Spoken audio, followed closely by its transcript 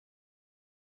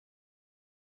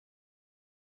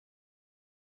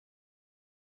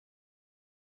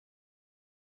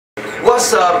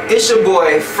What's up? It's your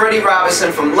boy Freddie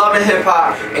Robinson from Loving Hip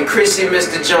Hop and Chrissy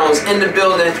Mr. Jones in the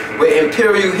building with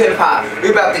Imperial Hip Hop.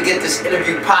 We about to get this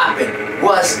interview popping.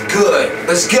 What's good?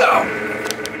 Let's go.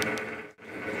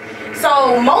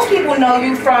 So most people know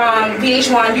you from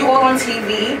Vh1. You all on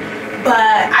TV, but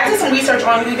I did some research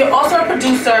on you. You're also a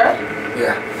producer.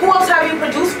 Yeah. Who else have you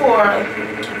produced for?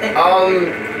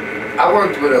 I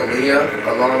worked with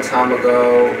Aaliyah a long time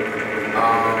ago.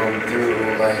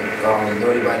 Through like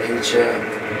Naughty by Nature,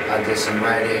 I did some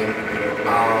writing.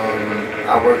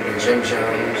 I worked with Jim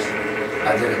Jones.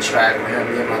 I did a track with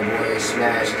him. Me and my boy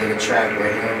Smash did a track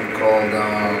with him called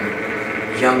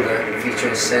Younger,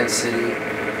 featuring Sin City.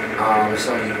 It's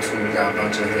on YouTube, got a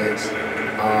bunch of hits.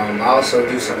 I also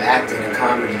do some acting and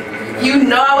comedy. You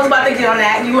know I was about to get on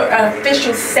that. You were an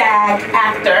official SAG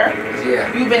actor.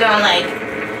 Yeah. You've been on like,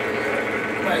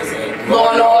 what is it?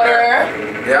 Law and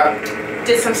Order. Yeah.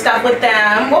 Did some stuff with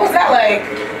them. What was that like?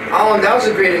 That was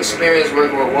a great experience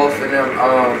working with Wolf and them.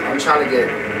 I'm trying to get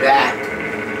back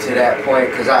to that point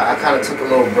because I kind of took a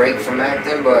little break from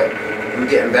acting, but I'm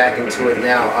getting back into it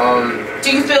now.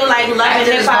 Do you feel like Loving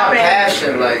Hip Hop?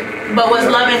 Passion, like. But was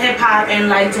Loving Hip Hop and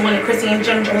like doing the Chrissy and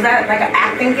Jim, was that like an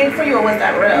acting gig for you or was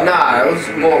that real? Nah, it was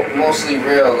mostly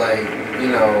real. Like,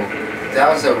 that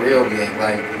was a real gig.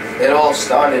 Like. It all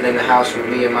started in the house with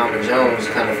me and Mama Jones,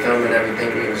 kind of filming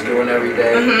everything we was doing every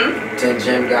day. Then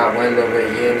Jim got wind of it,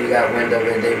 Yandy got wind of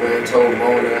it. They went and told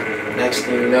Mona. Next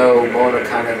thing you know, Mona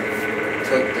kind of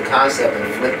took the concept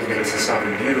and flipped it into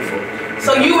something beautiful.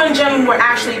 So you and Jim were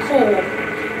actually cool?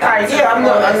 Yeah,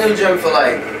 I knew Jim for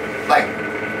like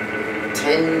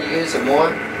 10 years or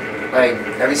more. Like,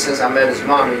 ever since I met his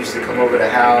mom, he used to come over the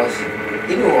house.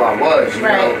 He knew who I was, you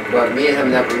know, but me and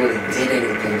him never really did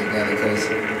anything together because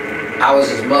I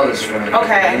was his mother's friend.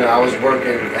 Okay. I was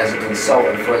working as a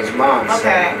consultant for his mom.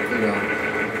 Okay. So,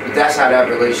 but that's how that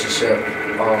relationship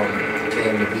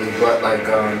came to be. But like,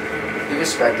 he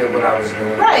respected what I was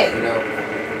doing. Right.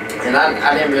 And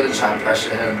I didn't really try to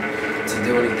pressure him to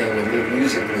do anything with me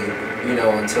musically,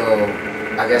 until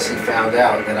I guess he found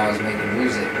out that I was making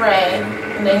music. Right.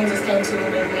 And then he just came to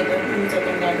me and made the music,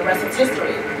 and then the rest is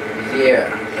history. Yeah.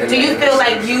 Do you feel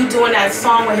like you doing that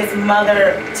song with his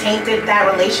mother tainted that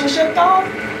relationship though?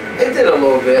 It did a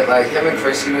little bit. Like him and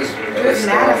Chrissy was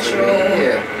natural.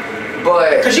 Yeah.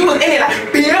 But cause you was in it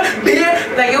like beer.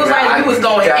 Like it was like you was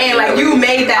going in. Like you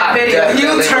made that video.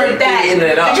 You turned that.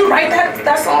 Did you write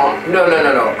that song? No.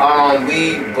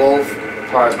 We both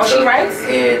partook. Oh, she writes?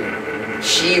 And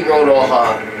she wrote all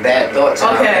her bad thoughts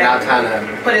out, and I kind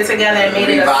of put it together and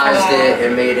made revised it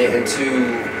and made it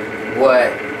into what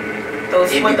what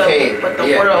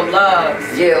the world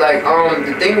loves. Yeah, like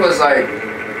the thing was like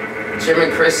Jim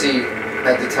and Chrissy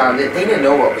at the time they didn't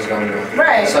know what was going on.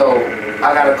 Right. So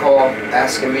I got a call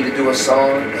asking me to do a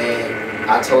song, and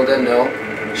I told her no.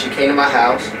 She came to my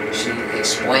house. She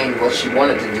explained what she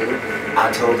wanted to do.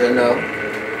 I told her no.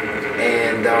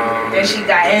 And then she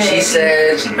got in. She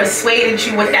said she persuaded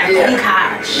you with that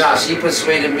Recash. Nah, she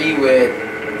persuaded me with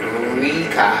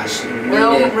Recash.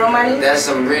 Real money? That's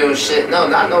some real shit. No,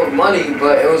 not no money,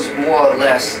 but it was more or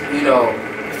less,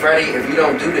 Freddie, if you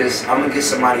don't do this, I'm gonna get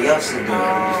somebody else to do it.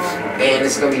 And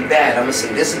it's gonna be bad. I'm gonna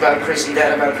say this about Chrissy,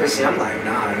 that about Chrissy. I'm like,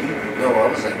 nah, I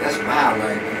was like, that's wild.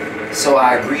 Like, so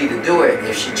I agreed to do it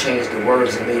if she changed the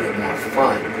words and made it more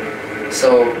fun.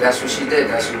 So that's what she did.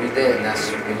 That's what we did. And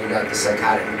that's when you got the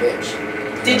psychotic bitch.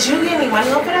 Did you get any money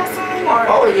off of that song? Or?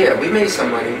 Oh yeah, we made some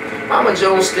money. Mama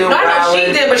Jones still. No, I know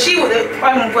she did, but she was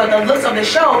for the looks of the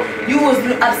show. You was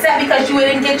upset because you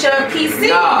didn't get your PC.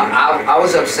 Nah, I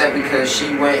was upset because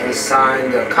she went and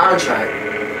signed a contract,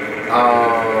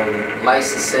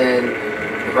 licensing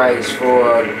the rights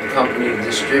for the company to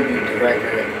distribute the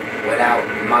record without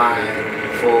my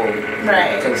full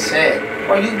consent.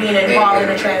 Or you being involved in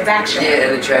the transaction. Yeah,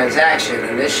 in the transaction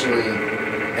initially,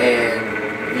 and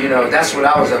that's what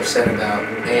I was upset about.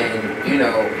 And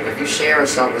if you sharing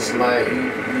something with somebody,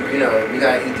 you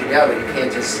gotta eat together. You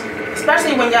can't just.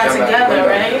 Especially when y'all together,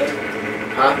 right?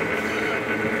 Huh?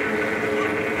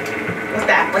 What's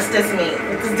that? What's this mean?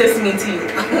 What does this mean to you?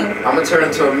 I'm gonna turn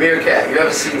into a meerkat. You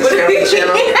ever see the Discovery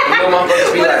Channel? You know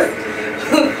motherfuckers be like.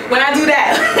 When I do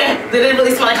that, did it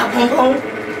really smell like a pom pom?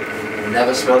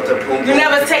 Never smelled a pom pom. You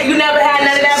never had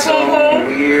none of that pom pom?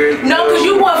 Weird. No, because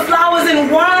you bought flowers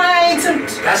and wine to.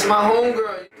 That's my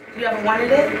homegirl. You ever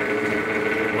wanted it?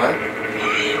 What?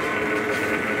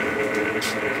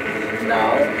 No,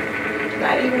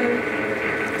 not even.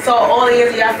 So all the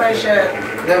years you got friendship.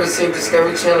 Never seen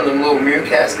Discovery Channel. Them little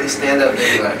meerkats, they stand up.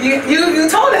 They like. You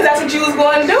told us that's what you was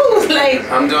going to do. Like.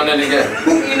 I'm doing it again.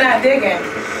 You're not digging.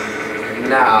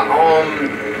 Nah,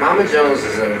 Mama Jones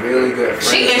is a really good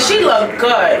friend. She look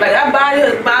good. Like her body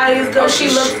is good. She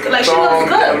looks like she looks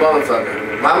good. That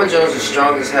motherfucker. Mama Jones is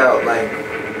strong as hell. Like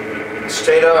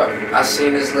straight up, I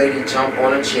seen this lady jump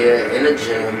on a chair in the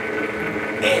gym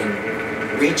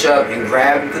and reach up and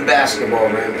grab the basketball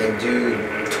rim and do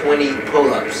 20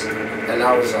 pull-ups. And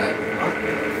I was like, what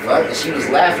the fuck? And she was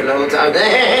laughing the whole time.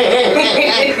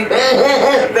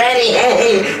 Freddie,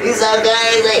 hey, he's so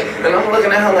crazy. And I'm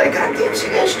looking at her like, God damn, she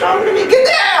getting stronger than me. Get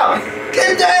down!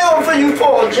 Get down before you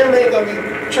fall. Jim ain't gonna be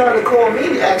trying to call me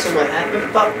to ask him what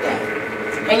happened. Fuck that.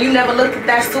 And you never looked at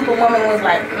that superwoman and was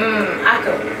like, I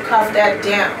could cuff that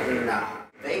down. Nah.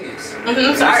 Vegas. Sorry.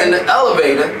 I was in the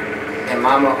elevator and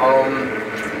Mama,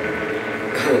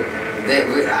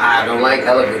 I don't like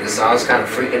elevators, so I was kind of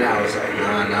freaking out. I was like,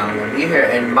 nah, I'm gonna be here.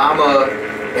 And Mama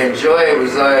and Joy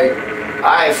was like,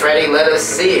 alright, Freddie, let us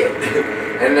see it.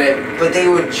 But they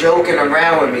were joking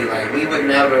around with me, like we would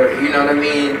never, you know what I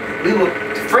mean?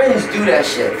 Friends do that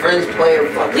shit. Friends play a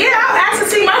fucking. Yeah, I've asked to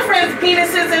see my friends'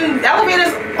 penises in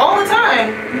elevators all the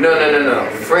time. No.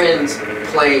 Friends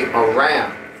play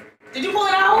around. Did you pull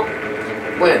it out?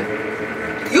 When?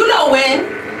 You know when.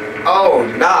 Oh,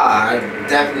 nah, I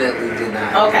definitely did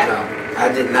not. Okay. No,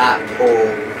 I did not pull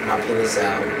my penis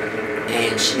out.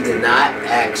 And she did not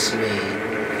ask me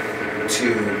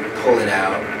to pull it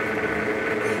out.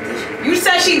 You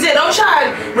said she did. Don't try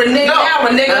to renege now,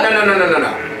 nigga.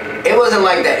 No. It wasn't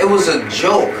like that. It was a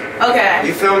joke. Okay.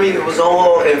 You feel me? It was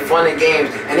all in fun and games.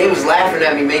 And they was laughing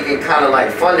at me, making kind of like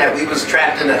fun that we was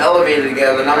trapped in the elevator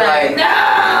together. And I'm like,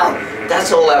 no!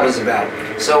 That's all that was about.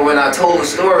 So when I told the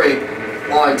story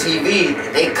on TV,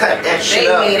 they cut that shit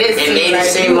up and made it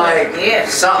seem like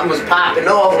something was popping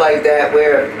off like that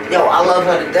where, yo, I love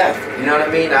her to death. You know what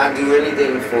I mean? I'd do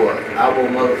anything for her. I will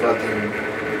motherfucking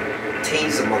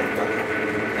tease a motherfucker.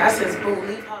 That's his boo.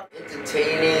 Leave her.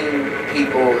 Entertaining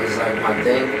people is like my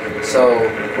thing. So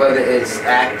whether it's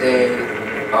acting,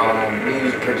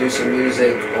 producing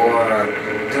music, or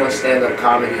doing stand-up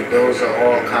comedy, those are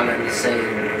all kind of the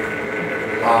same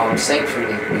sync for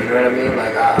me. You know what I mean?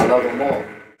 Like I love them all.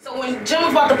 So when Jim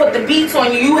was about to put the beats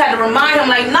on you, you had to remind him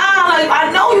like, nah, like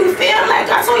I know you feel like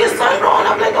I saw your son growing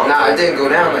up. Like, nah, it didn't go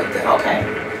down like that. Okay.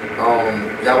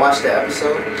 Y'all watched the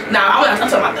episode? Nah, I'm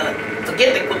talking about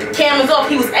with the cameras off.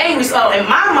 He was angry. So in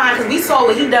my mind, because we saw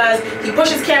what he does, he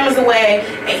pushes cameras away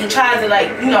and he tries to like,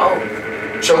 you know,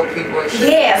 choke people and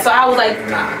shit. Yeah. So I was like,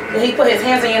 nah. Did he put his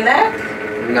hands on your neck?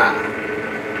 Nah.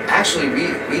 Actually,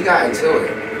 we got into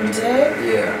it. You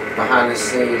did? Yeah. Behind the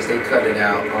scenes, they cut it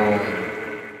out.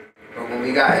 But when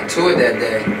we got into it that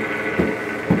day,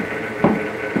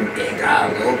 it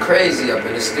got a little crazy up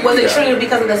in the studio. Was it triggered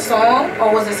because of the song,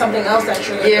 or was it something else that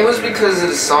triggered? Yeah, it was because of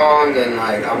the song, and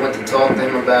like I went to talk to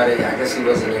him about it. I guess he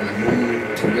wasn't in the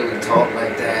mood to really talk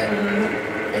like that.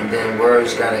 And then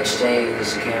words got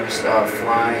exchanged, cameras started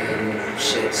flying,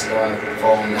 shit started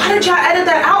falling. Why did y'all edit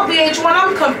that out, Vh1?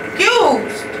 I'm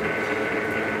confused.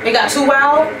 It got too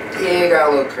wild? Yeah, it got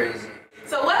a little crazy.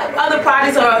 So what other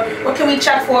projects or what can we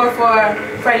check for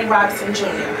Freddie Robinson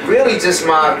Jr.? Really just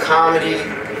my comedy.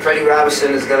 Freddie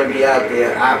Robinson is going to be out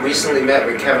there. I recently met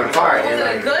with Kevin Hart. Was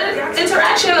it a good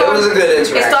interaction? It was a good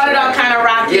interaction. It started out kind of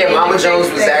rocky. Yeah, Mama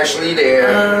Jones was actually there.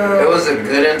 It was a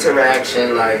good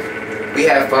interaction. Like, we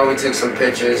had fun. We took some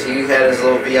pictures. He had his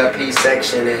little VIP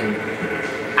section, and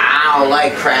I don't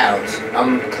like crowds.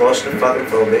 I'm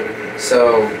claustrophobic.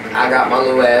 So I got my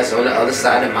little ass on the other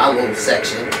side of my little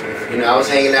section. You know, I was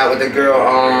hanging out with the girl,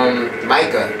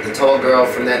 Micah, the tall girl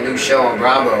from that new show on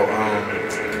Bravo,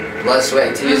 Blood, Sweat,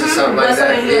 and Tears or something like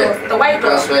that. Yeah, the white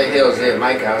girl. Blood, Sweat, and Heels. Yeah,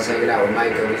 Micah. I was hanging out with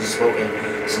Micah. We just smoking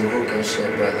some hookah and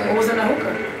shit. But like, what was in the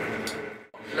hookah?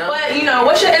 No. But you know,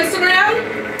 what's your Instagram?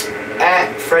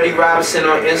 At Freddie Robinson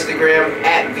on Instagram,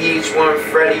 at Vh1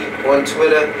 Freddie on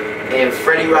Twitter, and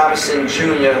Freddie Robinson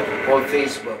Jr. on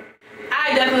Facebook.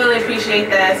 I definitely appreciate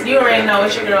that. You already know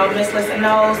it's your girl, Miss Listen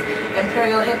Knows,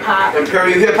 ImperialHipHop.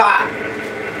 ImperialHipHop.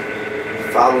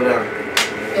 Follow them.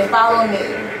 And follow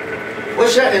me.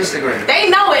 What's your Instagram? They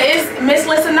know it. It's Miss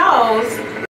Listen Knows.